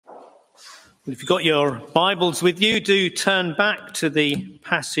If you've got your Bibles with you, do turn back to the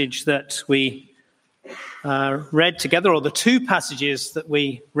passage that we read together, or the two passages that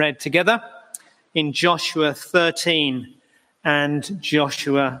we read together in Joshua 13 and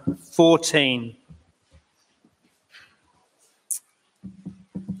Joshua 14.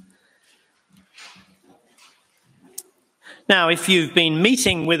 Now, if you've been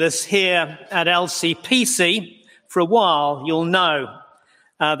meeting with us here at LCPC for a while, you'll know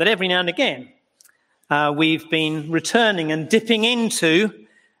that every now and again we've been returning and dipping into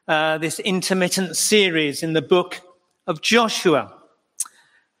this intermittent series in the book of Joshua.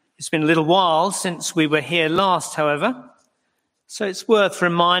 It's been a little while since we were here last, however, so it's worth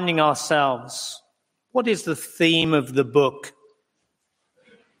reminding ourselves, what is the theme of the book?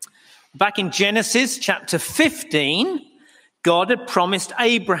 Back in Genesis chapter 15, God had promised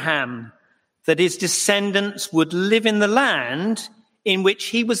Abraham that his descendants would live in the land in which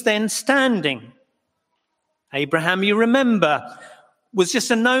he was then standing. Abraham, you remember, was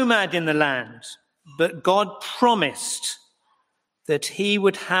just a nomad in the land, but God promised that he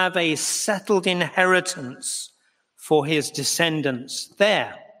would have a settled inheritance for his descendants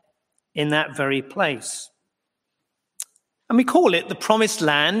there, in that very place. And we call it the Promised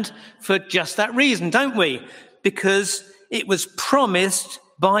Land for just that reason, don't we? Because it was promised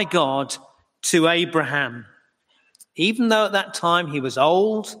by God to Abraham, even though at that time he was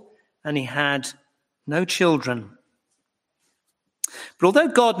old and he had no children. But although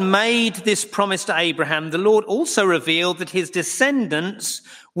God made this promise to Abraham, the Lord also revealed that his descendants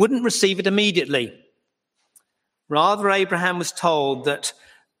wouldn't receive it immediately. Rather, Abraham was told that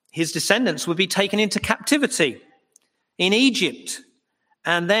his descendants would be taken into captivity in Egypt,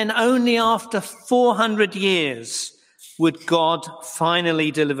 and then only after 400 years would God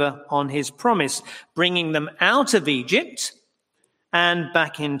finally deliver on his promise, bringing them out of Egypt and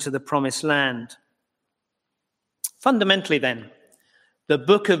back into the Promised Land. Fundamentally then, the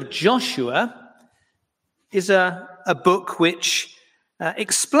book of Joshua is a book which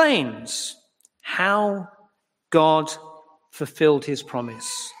explains how God fulfilled his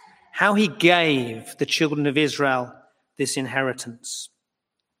promise, how he gave the children of Israel this inheritance.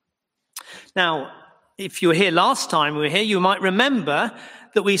 Now, if you were here last time we were here, you might remember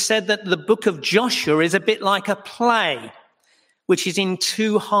that we said that the book of Joshua is a bit like a play, which is in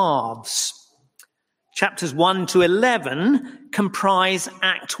two halves. Chapters 1 to 11 comprise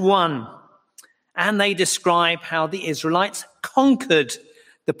Act 1, and they describe how the Israelites conquered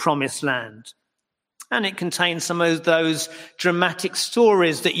the Promised Land. And it contains some of those dramatic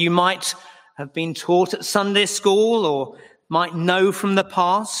stories that you might have been taught at Sunday school or might know from the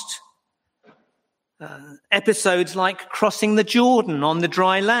past. Episodes like crossing the Jordan on the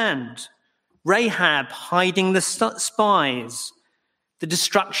dry land, Rahab hiding the spies, the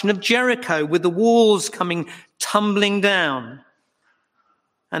destruction of Jericho with the walls coming tumbling down,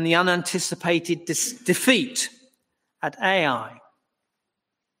 and the unanticipated defeat at Ai.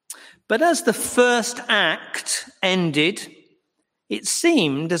 But as the first act ended, it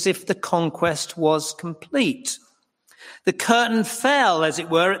seemed as if the conquest was complete. The curtain fell, as it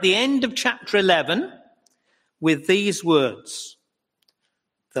were, at the end of chapter 11 with these words: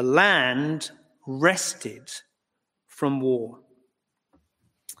 "The land rested from war."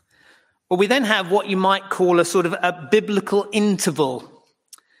 Well, we then have what you might call a sort of a biblical interval,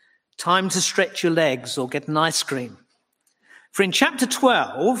 time to stretch your legs or get an ice cream. For in chapter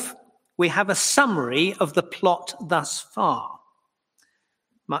 12, we have a summary of the plot thus far,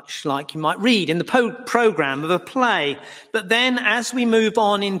 much like you might read in the program of a play. But then as we move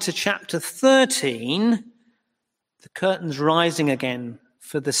on into chapter 13, the curtain's rising again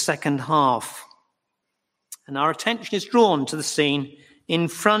for the second half. And our attention is drawn to the scene in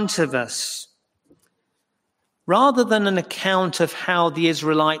front of us. Rather than an account of how the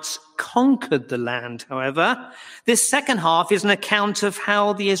Israelites conquered the land, however, this second half is an account of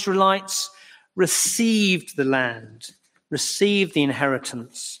how the Israelites received the land, received the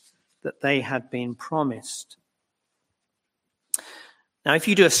inheritance that they had been promised. Now, if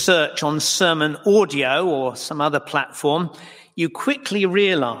you do a search on Sermon Audio or some other platform, you quickly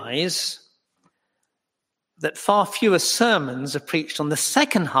realize that far fewer sermons are preached on the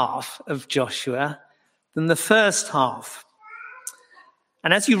second half of Joshua than the first half.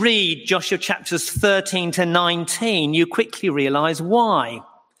 And as you read Joshua chapters 13 to 19, you quickly realize why.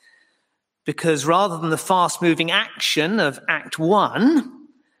 Because rather than the fast-moving action of Act 1,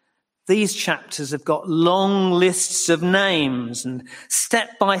 these chapters have got long lists of names and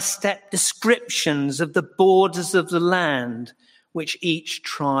step-by-step descriptions of the borders of the land which each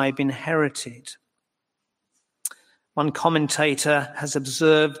tribe inherited. One commentator has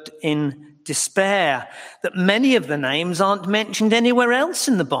observed in despair that many of the names aren't mentioned anywhere else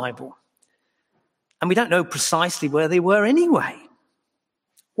in the Bible. And we don't know precisely where they were anyway.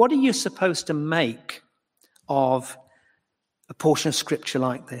 What are you supposed to make of a portion of scripture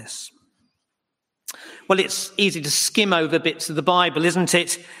like this? Well, it's easy to skim over bits of the Bible, isn't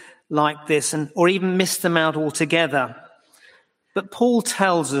it, like this, or even miss them out altogether. But Paul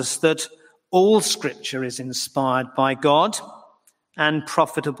tells us that all scripture is inspired by God and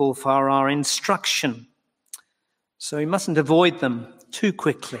profitable for our instruction. So we mustn't avoid them too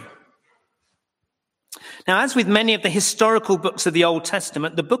quickly. Now, as with many of the historical books of the Old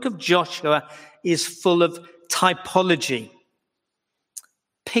Testament, the book of Joshua is full of typology,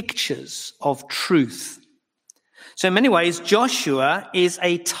 pictures of truth. So in many ways, Joshua is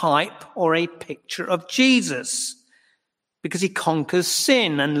a type or a picture of Jesus because he conquers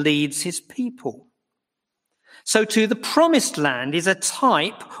sin and leads his people. So too, the promised land is a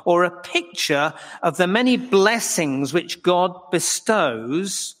type or a picture of the many blessings which God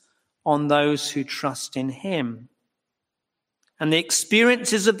bestows on those who trust in him. And the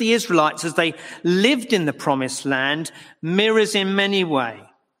experiences of the Israelites as they lived in the promised land mirrors in many ways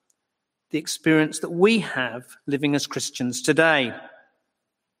the experience that we have living as Christians today.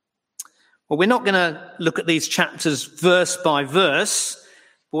 Well, we're not going to look at these chapters verse by verse,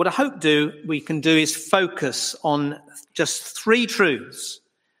 but what I hope we can do is focus on just three truths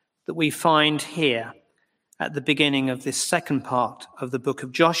that we find here at the beginning of this second part of the book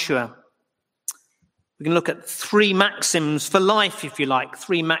of Joshua. We can look at three maxims for life, if you like,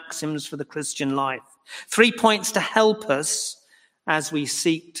 three maxims for the Christian life, 3 points to help us as we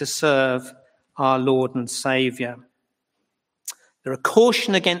seek to serve our Lord and Saviour. They're a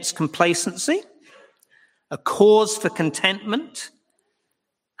caution against complacency, a cause for contentment,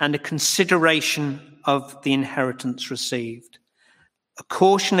 and a consideration of the inheritance received. A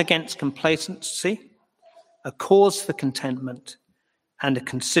caution against complacency, a cause for contentment, and a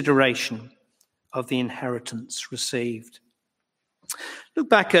consideration of the inheritance received. Look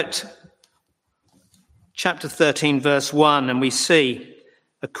back at chapter 13, verse 1, and we see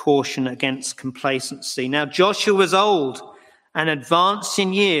a caution against complacency. Now Joshua was old and advanced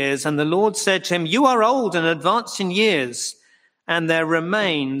in years, and the Lord said to him, "You are old and advanced in years, and there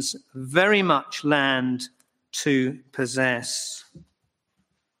remains very much land to possess."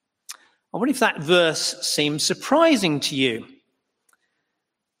 I wonder if that verse seems surprising to you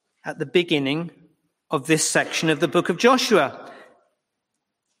at the beginning of this section of the book of Joshua.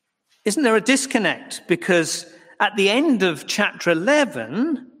 Isn't there a disconnect? Because at the end of chapter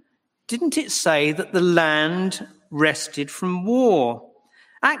 11, didn't it say that the land rested from war?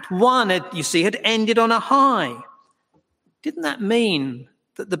 Act 1, you see, had ended on a high. Didn't that mean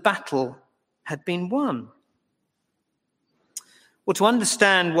that the battle had been won? Well, to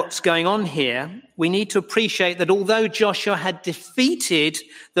understand what's going on here, we need to appreciate that although Joshua had defeated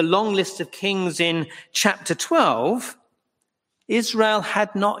the long list of kings in chapter 12, Israel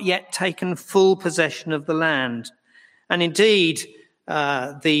had not yet taken full possession of the land. And indeed,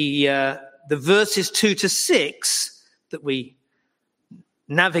 the verses 2 to 6 that we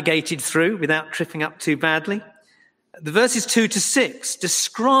navigated through without tripping up too badly, the verses 2 to 6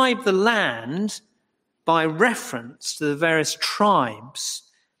 describe the land by reference to the various tribes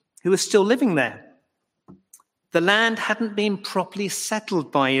who were still living there. The land hadn't been properly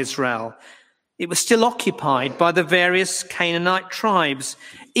settled by Israel. It was still occupied by the various Canaanite tribes,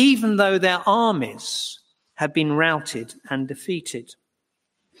 even though their armies had been routed and defeated.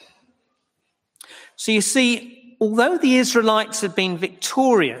 So you see, although the Israelites had been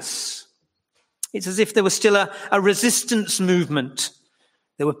victorious, it's as if there was still a resistance movement.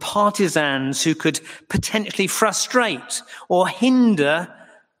 There were partisans who could potentially frustrate or hinder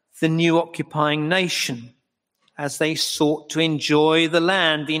the new occupying nation as they sought to enjoy the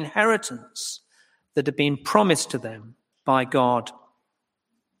land, the inheritance that had been promised to them by God.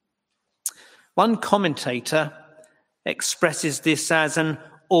 One commentator expresses this as an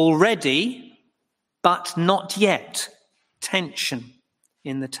already but not yet tension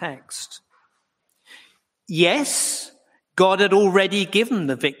in the text. Yes, God had already given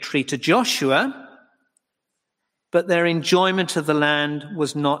the victory to Joshua, but their enjoyment of the land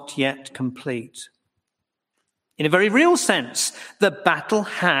was not yet complete. In a very real sense, the battle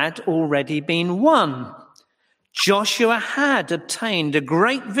had already been won. Joshua had obtained a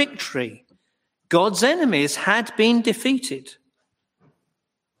great victory. God's enemies had been defeated.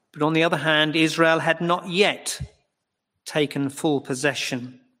 But on the other hand, Israel had not yet taken full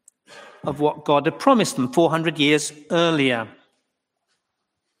possession of what God had promised them 400 years earlier.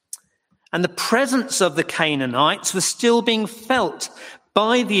 And the presence of the Canaanites was still being felt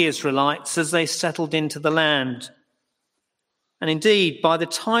by the Israelites as they settled into the land. And indeed, by the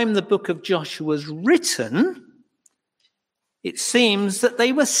time the book of Joshua was written, it seems that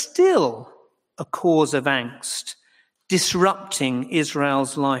they were still a cause of angst, disrupting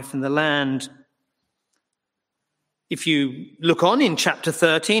Israel's life in the land. If you look on in chapter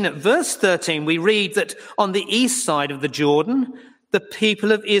 13, at verse 13, we read that on the east side of the Jordan, the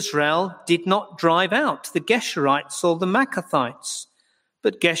people of Israel did not drive out the Geshurites or the Maccathites,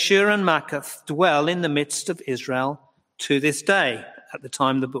 but Geshur and Maccath dwell in the midst of Israel to this day, at the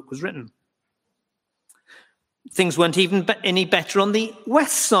time the book was written. Things weren't even any better on the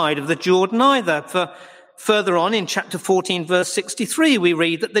west side of the Jordan either, for further on in chapter 14, verse 63, we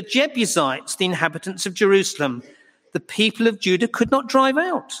read that the Jebusites, the inhabitants of Jerusalem, the people of Judah, could not drive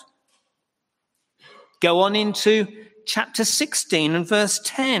out. Go on into chapter 16 and verse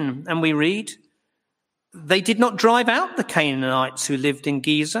 10, and we read, they did not drive out the Canaanites who lived in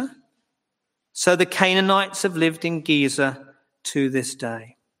Gezer. So the Canaanites have lived in Gezer to this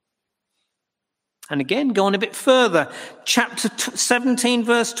day. And again, go on a bit further. Chapter 17,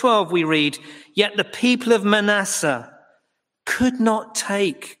 verse 12, we read, yet the people of Manasseh could not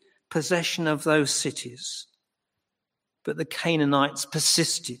take possession of those cities, but the Canaanites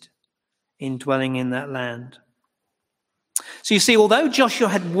persisted in dwelling in that land. So you see, although Joshua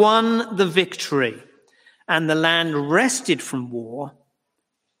had won the victory and the land rested from war,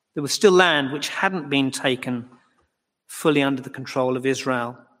 there was still land which hadn't been taken fully under the control of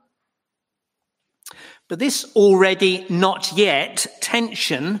Israel. But this already not yet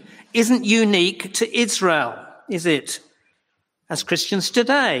tension isn't unique to Israel, is it? As Christians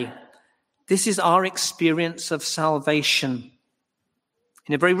today, this is our experience of salvation.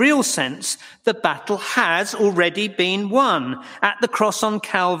 In a very real sense, the battle has already been won. At the cross on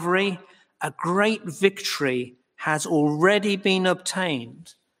Calvary, a great victory has already been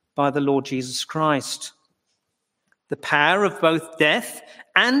obtained by the Lord Jesus Christ. The power of both death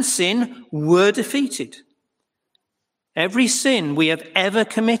and sin were defeated. Every sin we have ever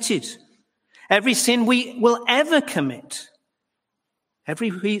committed, every sin we will ever commit,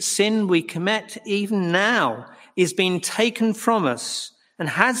 every sin we commit even now is being taken from us and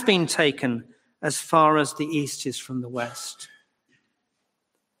has been taken as far as the east is from the west.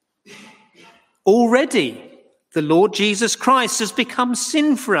 Already, the Lord Jesus Christ has become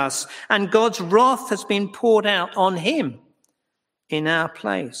sin for us, and God's wrath has been poured out on him in our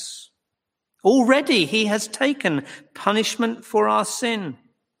place. Already he has taken punishment for our sin.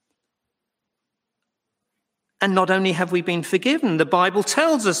 And not only have we been forgiven, the Bible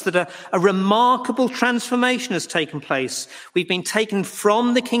tells us that a remarkable transformation has taken place. We've been taken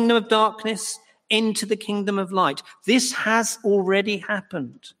from the kingdom of darkness into the kingdom of light. This has already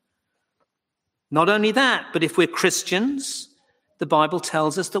happened. Not only that, but if we're Christians, the Bible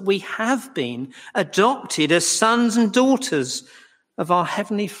tells us that we have been adopted as sons and daughters of our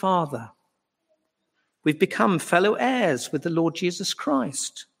Heavenly Father. We've become fellow heirs with the Lord Jesus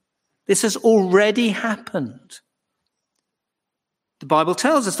Christ. This has already happened. The Bible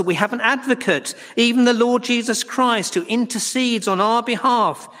tells us that we have an advocate, even the Lord Jesus Christ, who intercedes on our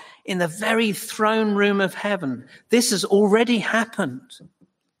behalf in the very throne room of heaven. This has already happened.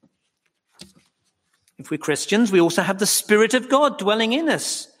 If we're Christians, we also have the Spirit of God dwelling in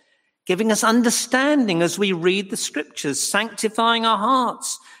us, giving us understanding as we read the Scriptures, sanctifying our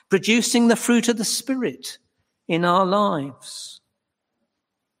hearts, producing the fruit of the Spirit in our lives.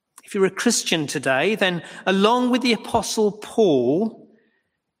 If you're a Christian today, then along with the Apostle Paul,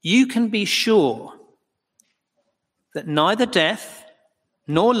 you can be sure that neither death,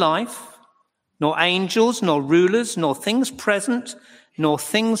 nor life, nor angels, nor rulers, nor things present, nor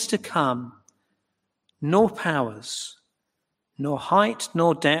things to come, nor powers, nor height,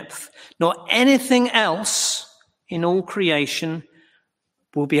 nor depth, nor anything else in all creation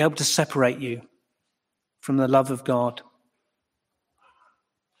will be able to separate you from the love of God.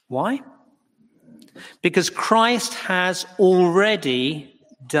 Why? Because Christ has already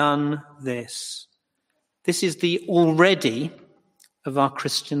done this. This is the already of our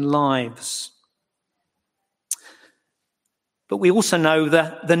Christian lives. But we also know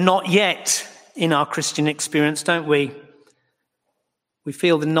the not yet in our Christian experience, don't we? We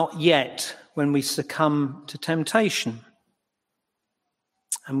feel the not yet when we succumb to temptation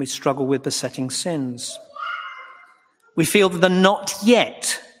and we struggle with besetting sins. We feel the not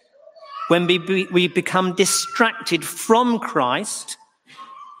yet when we become distracted from Christ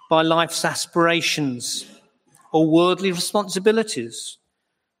by life's aspirations or worldly responsibilities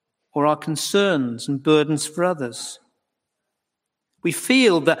or our concerns and burdens for others. We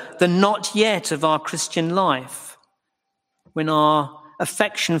feel the not yet of our Christian life when our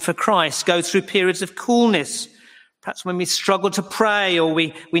affection for Christ, go through periods of coolness, perhaps when we struggle to pray or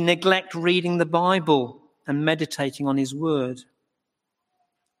we neglect reading the Bible and meditating on his word.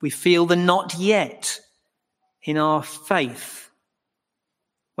 We feel the not yet in our faith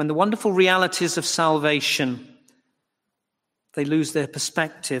when the wonderful realities of salvation, they lose their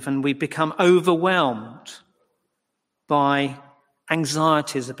perspective and we become overwhelmed by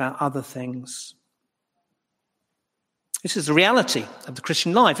anxieties about other things. This is the reality of the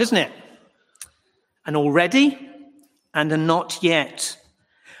Christian life, isn't it? An already and a not yet.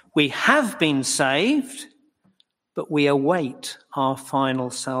 We have been saved, but we await our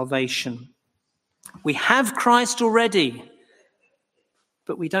final salvation. We have Christ already,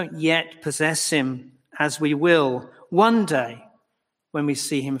 but we don't yet possess him as we will one day when we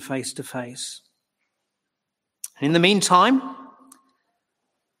see him face to face. In the meantime,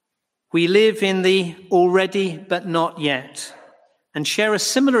 we live in the already but not yet and share a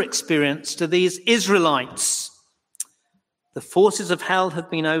similar experience to these Israelites. The forces of hell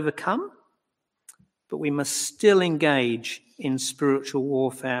have been overcome, but we must still engage in spiritual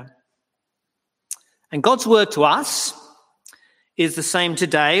warfare. And God's word to us is the same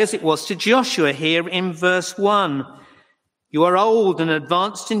today as it was to Joshua here in verse 1. You are old and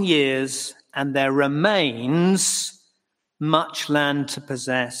advanced in years, and there remains much land to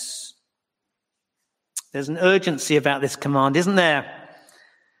possess. There's an urgency about this command, isn't there?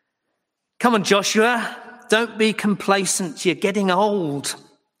 Come on, Joshua, don't be complacent. You're getting old.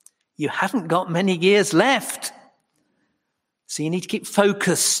 You haven't got many years left. So you need to keep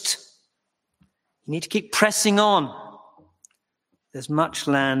focused. You need to keep pressing on. There's much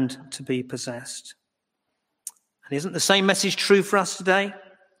land to be possessed. And isn't the same message true for us today?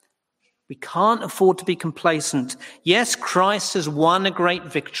 We can't afford to be complacent. Yes, Christ has won a great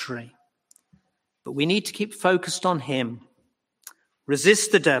victory, but we need to keep focused on him.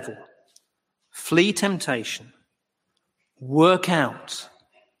 Resist the devil. Flee temptation. Work out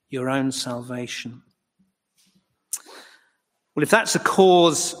your own salvation. Well, if that's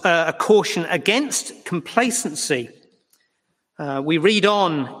a caution against complacency, we read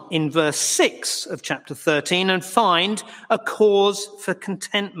on in verse 6 of chapter 13 and find a cause for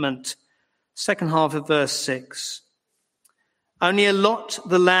contentment. Second half of verse 6. Only allot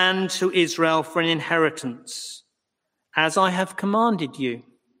the land to Israel for an inheritance, as I have commanded you.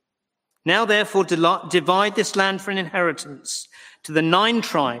 Now, therefore, divide this land for an inheritance to the 9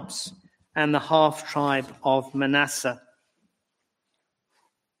 tribes and the half tribe of Manasseh.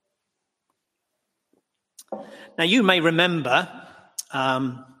 Now, you may remember,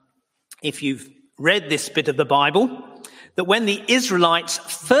 if you've read this bit of the Bible, that when the Israelites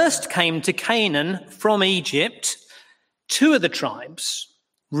first came to Canaan from Egypt, 2 of the tribes,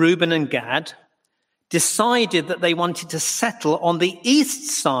 Reuben and Gad, decided that they wanted to settle on the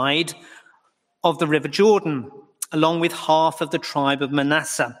east side of the River Jordan, along with half of the tribe of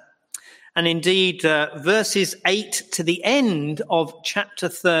Manasseh. And indeed, verses 8 to the end of chapter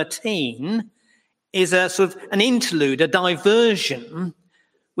 13 is a sort of an interlude, a diversion,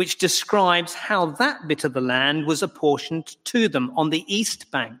 which describes how that bit of the land was apportioned to them on the east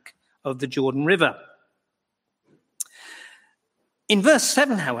bank of the Jordan River. In verse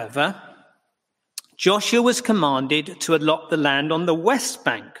 7, however, Joshua was commanded to allot the land on the west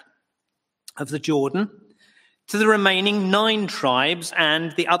bank of the Jordan to the remaining 9 tribes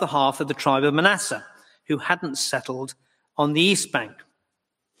and the other half of the tribe of Manasseh, who hadn't settled on the east bank.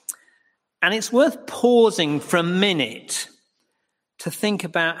 And it's worth pausing for a minute to think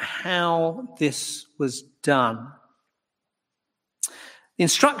about how this was done. The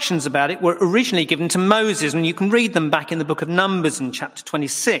instructions about it were originally given to Moses, and you can read them back in the book of Numbers in chapter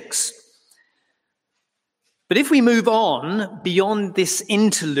 26. But if we move on beyond this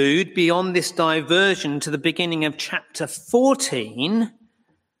interlude, beyond this diversion to the beginning of chapter 14,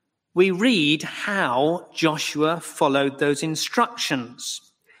 we read how Joshua followed those instructions.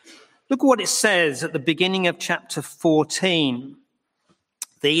 Look at what it says at the beginning of chapter 14.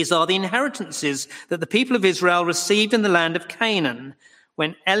 These are the inheritances that the people of Israel received in the land of Canaan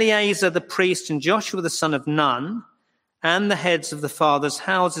when Eleazar the priest and Joshua the son of Nun and the heads of the fathers'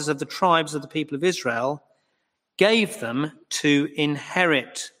 houses of the tribes of the people of Israel gave them to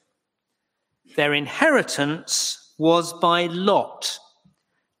inherit. Their inheritance was by lot,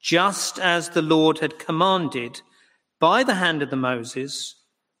 just as the Lord had commanded by the hand of the Moses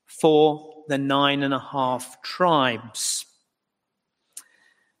for the 9.5 tribes.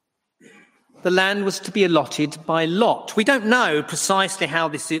 The land was to be allotted by lot. We don't know precisely how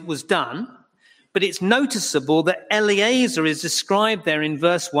this was done, but it's noticeable that Eleazar is described there in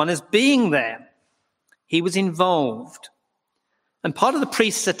verse 1 as being there. He was involved. And part of the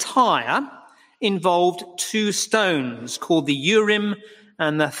priest's attire involved two stones called the Urim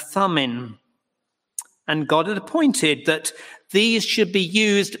and the Thummim. And God had appointed that these should be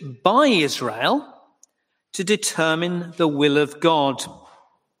used by Israel to determine the will of God.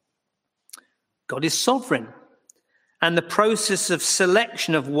 God is sovereign, and the process of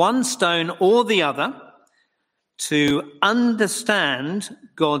selection of one stone or the other to understand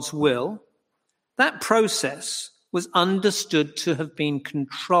God's will, that process was understood to have been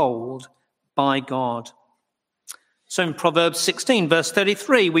controlled by God. So in Proverbs 16, verse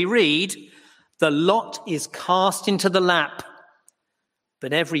 33, we read, "The lot is cast into the lap,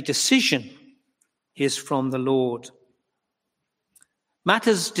 but every decision is from the Lord."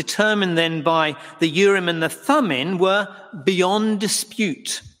 Matters determined then by the Urim and the Thummim were beyond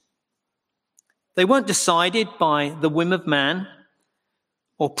dispute. They weren't decided by the whim of man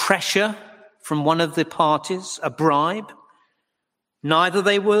or pressure from one of the parties, a bribe. Neither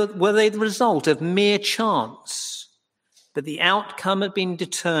were they the result of mere chance, but the outcome had been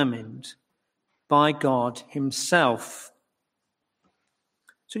determined by God himself.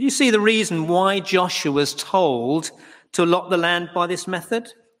 So do you see the reason why Joshua was told to allot the land by this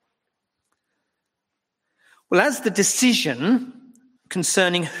method? Well, as the decision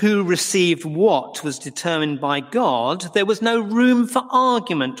concerning who received what was determined by God, there was no room for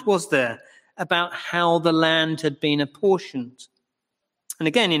argument, was there, about how the land had been apportioned. And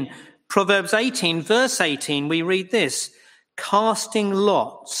again, in Proverbs 18, verse 18, we read this: "Casting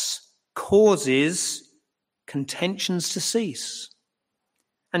lots causes contentions to cease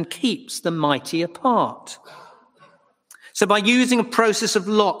and keeps the mighty apart." So by using a process of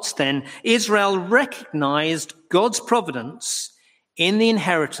lots then, Israel recognized God's providence in the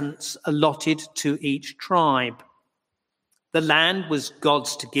inheritance allotted to each tribe. The land was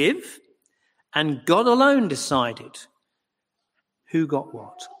God's to give, and God alone decided who got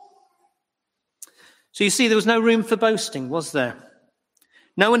what. So you see, there was no room for boasting, was there?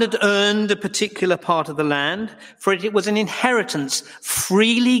 No one had earned a particular part of the land, for it was an inheritance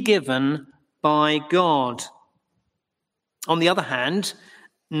freely given by God. On the other hand,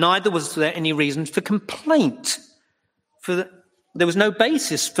 neither was there any reason for complaint, for there was no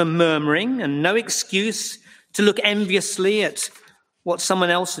basis for murmuring and no excuse to look enviously at what someone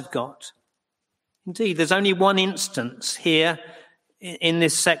else had got. Indeed, there's only one instance here in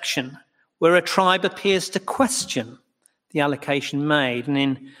this section where a tribe appears to question the allocation made. And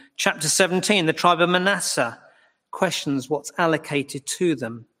in chapter 17, the tribe of Manasseh questions what's allocated to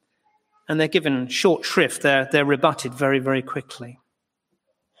them. And they're given short shrift. They're rebutted very, very quickly.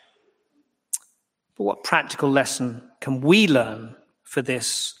 But what practical lesson can we learn for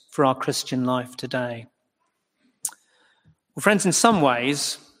this, for our Christian life today? Well, friends, in some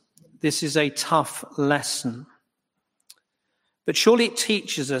ways, this is a tough lesson. But surely it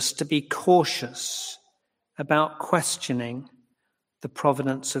teaches us to be cautious about questioning the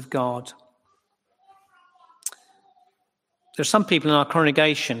providence of God. There are some people in our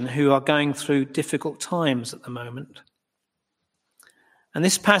congregation who are going through difficult times at the moment. And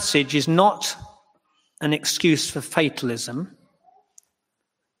this passage is not an excuse for fatalism.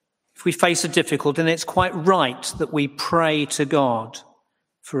 If we face a difficulty, then it's quite right that we pray to God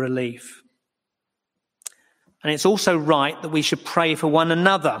for relief. And it's also right that we should pray for one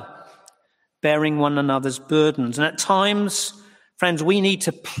another, bearing one another's burdens. And at times, friends, we need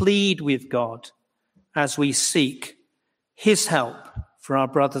to plead with God as we seek his help for our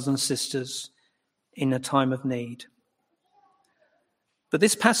brothers and sisters in a time of need. But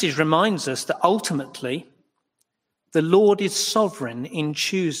this passage reminds us that ultimately the Lord is sovereign in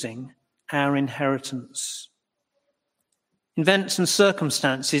choosing our inheritance. Events and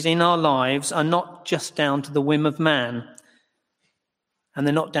circumstances in our lives are not just down to the whim of man, and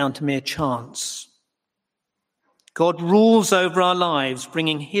they're not down to mere chance. God rules over our lives,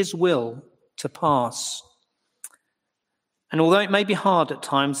 bringing his will to pass. And although it may be hard at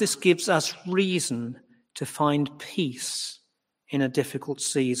times, this gives us reason to find peace in a difficult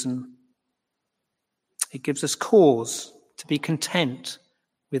season. It gives us cause to be content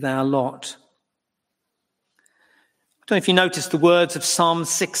with our lot. I don't know if you noticed the words of Psalm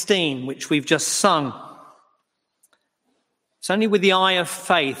 16, which we've just sung. It's only with the eye of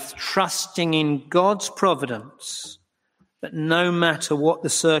faith, trusting in God's providence, that no matter what the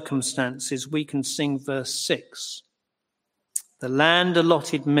circumstances, we can sing verse 6. The land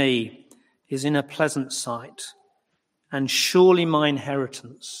allotted me is in a pleasant sight, and surely my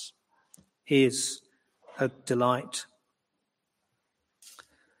inheritance is a delight.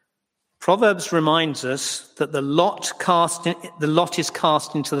 Proverbs reminds us that the lot is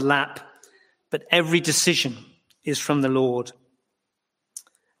cast into the lap, but every decision is from the Lord.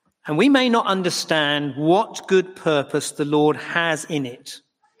 And we may not understand what good purpose the Lord has in it,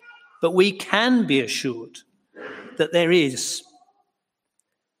 but we can be assured that there is.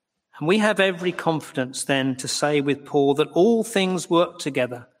 And we have every confidence then to say with Paul that all things work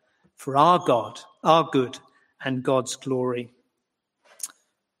together for our God, our good, and God's glory.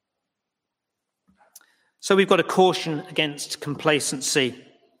 So we've got a caution against complacency,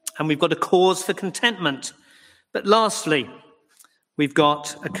 and we've got a cause for contentment. But lastly, we've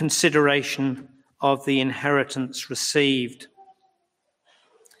got a consideration of the inheritance received.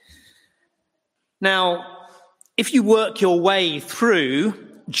 Now, if you work your way through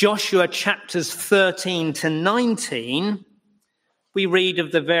Joshua chapters 13 to 19, we read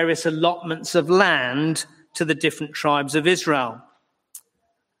of the various allotments of land to the different tribes of Israel.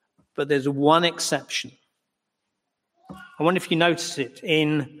 But there's one exception. I wonder if you noticed it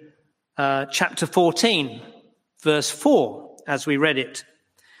in chapter 14, verse 4, as we read it.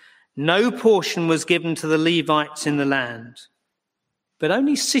 No portion was given to the Levites in the land, but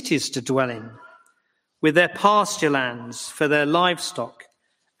only cities to dwell in, with their pasture lands for their livestock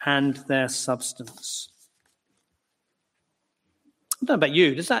and their substance. I don't know about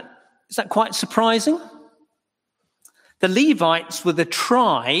you, is that quite surprising? The Levites were the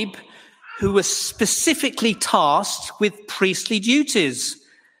tribe who were specifically tasked with priestly duties.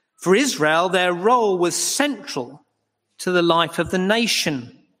 For Israel, their role was central to the life of the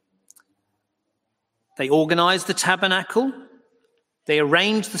nation. They organized the tabernacle, they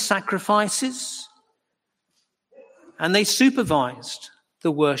arranged the sacrifices, and they supervised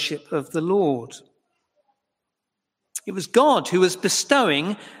the worship of the Lord. It was God who was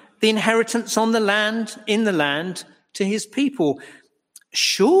bestowing the inheritance on the land, in the land, to his people.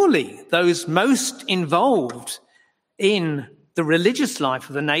 Surely those most involved in the religious life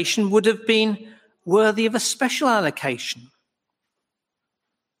of the nation would have been worthy of a special allocation.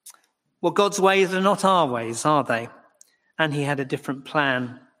 Well, God's ways are not our ways, are they? And he had a different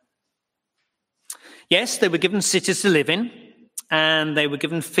plan. Yes, they were given cities to live in, and they were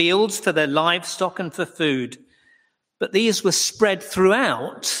given fields for their livestock and for food. But these were spread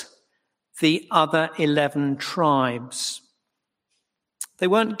throughout the other 11 tribes. They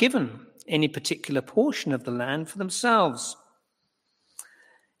weren't given any particular portion of the land for themselves.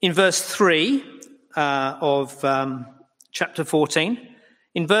 In verse 3 of chapter 14,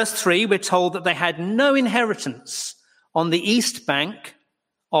 in verse 3, we're told that they had no inheritance on the east bank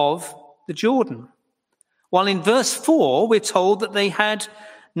of the Jordan. While in verse 4, we're told that they had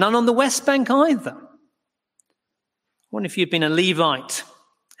none on the west bank either. I wonder if you'd been a Levite,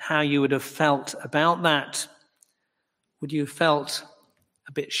 how you would have felt about that. Would you have felt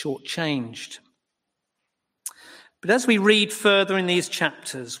a bit shortchanged? But as we read further in these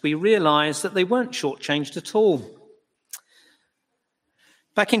chapters, we realize that they weren't shortchanged at all.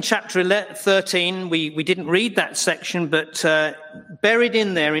 Back in chapter 13, we didn't read that section, but buried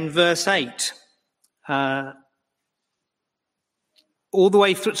in there in verse 8, all the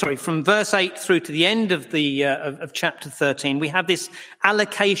way through, from verse 8 through to the end of the of chapter 13, we have this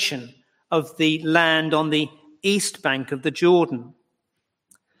allocation of the land on the east bank of the Jordan.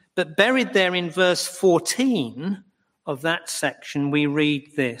 But buried there in verse 14 of that section, we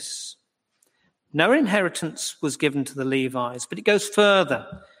read this. No inheritance was given to the Levites, but it goes further.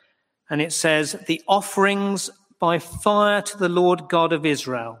 And it says, the offerings by fire to the Lord God of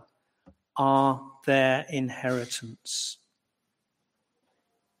Israel are their inheritance.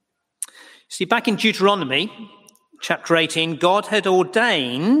 See, back in Deuteronomy, chapter 18, God had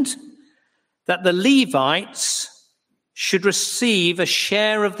ordained that the Levites should receive a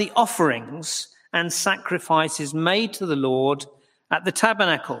share of the offerings and sacrifices made to the Lord at the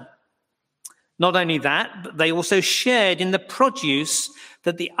tabernacle. Not only that, but they also shared in the produce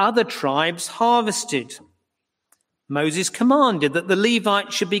that the other tribes harvested. Moses commanded that the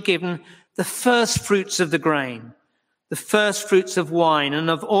Levites should be given the first fruits of the grain, the first fruits of wine and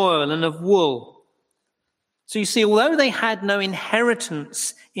of oil and of wool. So you see, although they had no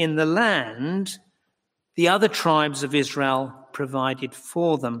inheritance in the land, the other tribes of Israel provided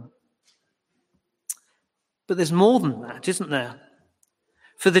for them. But there's more than that, isn't there?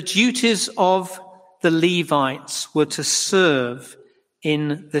 For the duties of the Levites were to serve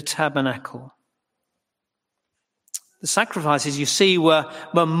in the tabernacle. The sacrifices, you see, were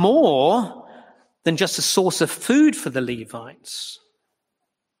more than just a source of food for the Levites.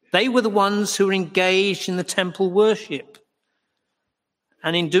 They were the ones who were engaged in the temple worship.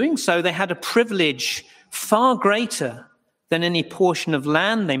 And in doing so, they had a privilege far greater than any portion of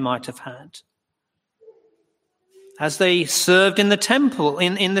land they might have had. As they served in the temple,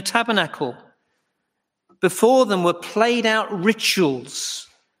 in the tabernacle, before them were played out rituals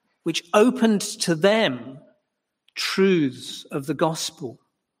which opened to them truths of the gospel.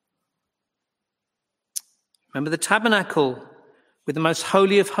 Remember the tabernacle with the most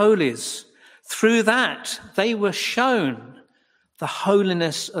holy of holies. Through that, they were shown the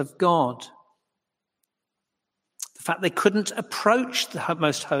holiness of God. The fact they couldn't approach the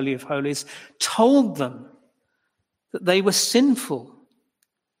most holy of holies told them that they were sinful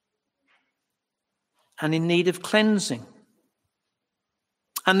and in need of cleansing.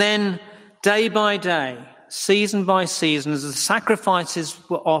 And then day by day, season by season, as the sacrifices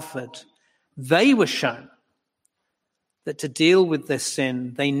were offered, they were shown that to deal with their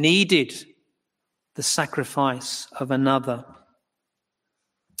sin, they needed the sacrifice of another.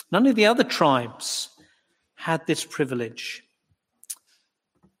 None of the other tribes had this privilege.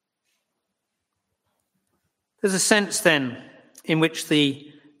 There's a sense then in which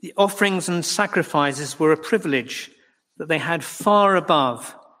the offerings and sacrifices were a privilege that they had far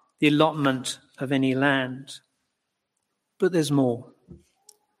above the allotment of any land. But there's more.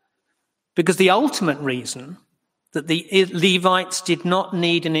 Because the ultimate reason that the Levites did not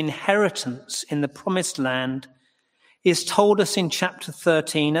need an inheritance in the promised land is told us in chapter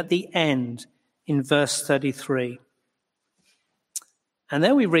 13 at the end in verse 33. And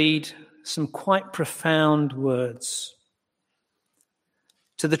there we read some quite profound words.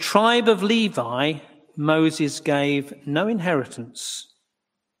 To the tribe of Levi, Moses gave no inheritance.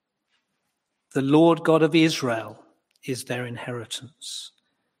 The Lord God of Israel is their inheritance,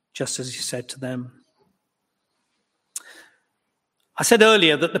 just as he said to them. I said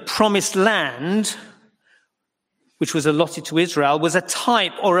earlier that the promised land, which was allotted to Israel, was a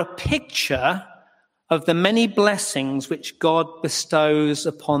type or a picture of the many blessings which God bestows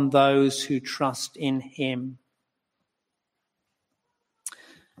upon those who trust in him.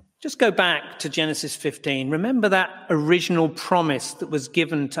 Just go back to Genesis 15. Remember that original promise that was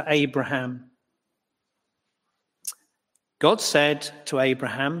given to Abraham. God said to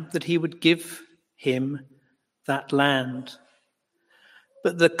Abraham that he would give him that land.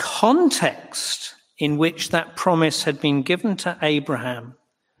 But the context in which that promise had been given to Abraham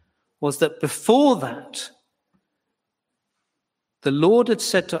was that before that, the Lord had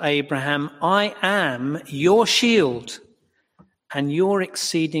said to Abraham, I am your shield and your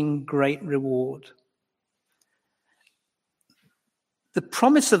exceeding great reward. The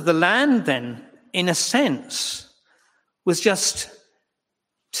promise of the land then, in a sense, was just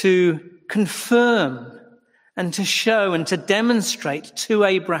to confirm and to show and to demonstrate to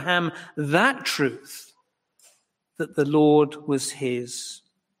Abraham that truth, that the Lord was his.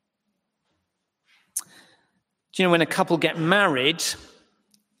 Do you know when a couple get married,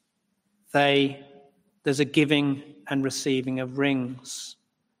 there's a giving and receiving of rings.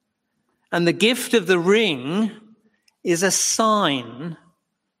 And the gift of the ring is a sign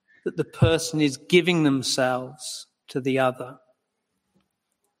that the person is giving themselves to the other.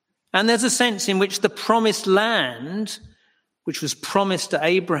 And there's a sense in which the promised land, which was promised to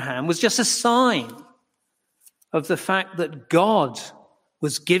Abraham, was just a sign of the fact that God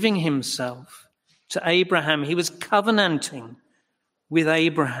was giving himself to Abraham. He was covenanting with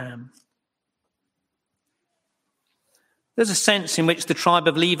Abraham. There's a sense in which the tribe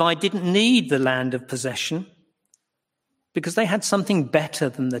of Levi didn't need the land of possession because they had something better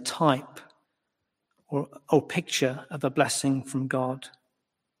than the type or picture of a blessing from God.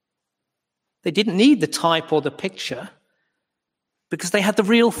 They didn't need the type or the picture because they had the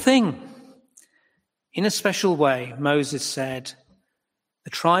real thing. In a special way, Moses said, the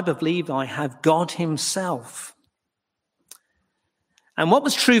tribe of Levi have God himself. And what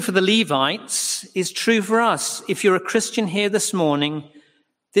was true for the Levites is true for us. If you're a Christian here this morning,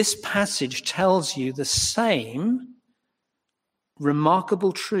 this passage tells you the same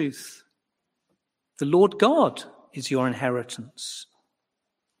remarkable truth. The Lord God is your inheritance.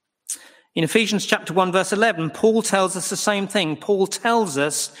 In Ephesians chapter 1, verse 11, Paul tells us the same thing. Paul tells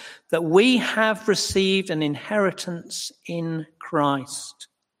us that we have received an inheritance in Christ.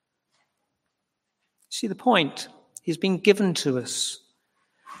 See the point? He's been given to us.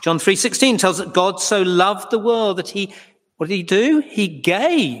 John 3:16 tells us that God so loved the world that what did he do? He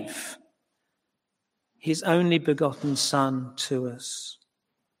gave his only begotten Son to us.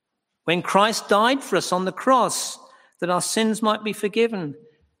 When Christ died for us on the cross, that our sins might be forgiven,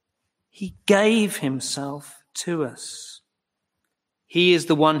 he gave himself to us. He is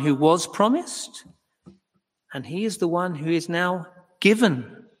the one who was promised, and he is the one who is now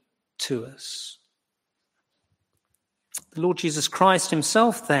given to us. The Lord Jesus Christ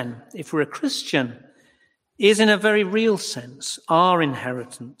himself, then, if we're a Christian, is in a very real sense our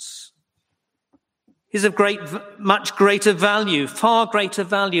inheritance. is of much greater value, far greater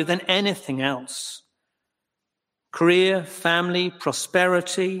value than anything else. Career, family,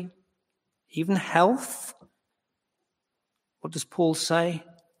 prosperity, even health. What does Paul say?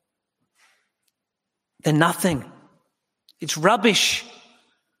 They're nothing. It's rubbish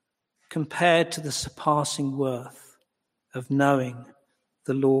compared to the surpassing worth of knowing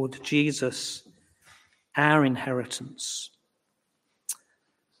the Lord Jesus, our inheritance.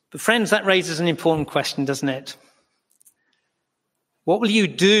 But friends, that raises an important question, doesn't it? What will you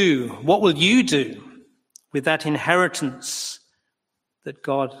do? What will you do with that inheritance that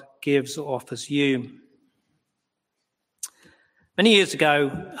God gives or offers you? Many years ago,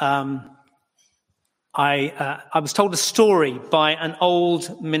 I was told a story by an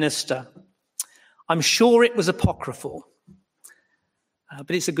old minister. I'm sure it was apocryphal,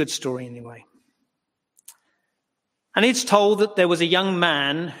 but it's a good story anyway. And it's told that there was a young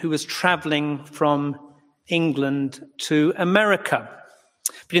man who was travelling from England to America.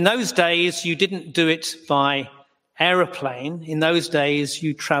 But in those days, you didn't do it by aeroplane. In those days,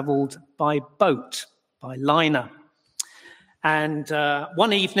 you travelled by boat, by liner. And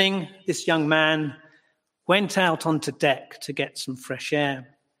one evening, this young man went out onto deck to get some fresh air.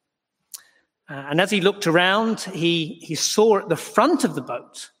 And as he looked around, he saw at the front of the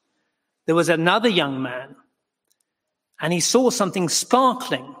boat, there was another young man. And he saw something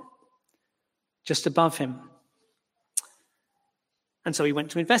sparkling just above him. And so he went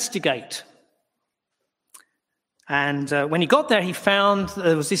to investigate. And when he got there, he found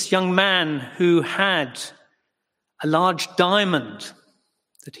there was this young man who had a large diamond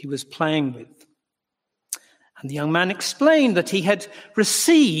that he was playing with. And the young man explained that he had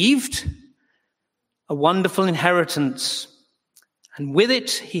received a wonderful inheritance. And with it,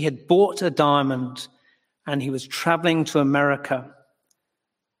 he had bought a diamond. And he was traveling to America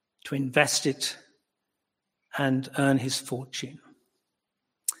to invest it and earn his fortune.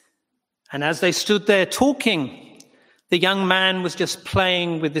 And as they stood there talking, the young man was just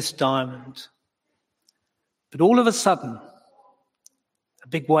playing with this diamond. But all of a sudden, a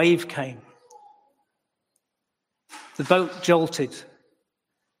big wave came. The boat jolted,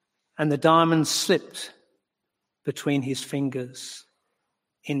 and the diamond slipped between his fingers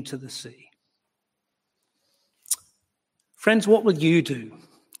into the sea. Friends, what will you do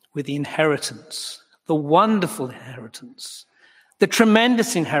with the inheritance, the wonderful inheritance, the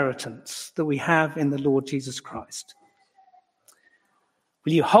tremendous inheritance that we have in the Lord Jesus Christ?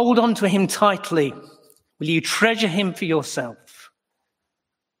 Will you hold on to him tightly? Will you treasure him for yourself?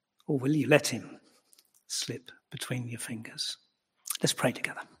 Or will you let him slip between your fingers? Let's pray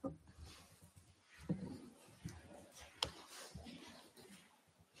together.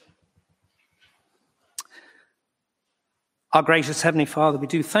 Our gracious Heavenly Father, we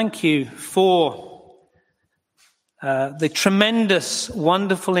do thank you for the tremendous,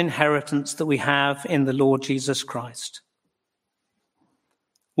 wonderful inheritance that we have in the Lord Jesus Christ.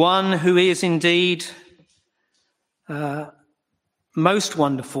 One who is indeed most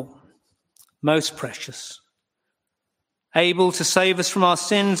wonderful, most precious, able to save us from our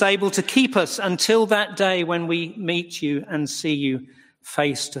sins, able to keep us until that day when we meet you and see you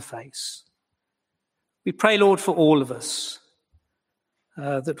face to face. We pray, Lord, for all of us,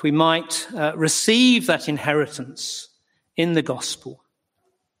 that we might receive that inheritance in the gospel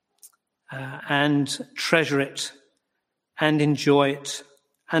and treasure it and enjoy it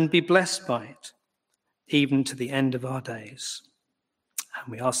and be blessed by it, even to the end of our days.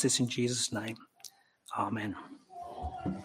 And we ask this in Jesus' name. Amen.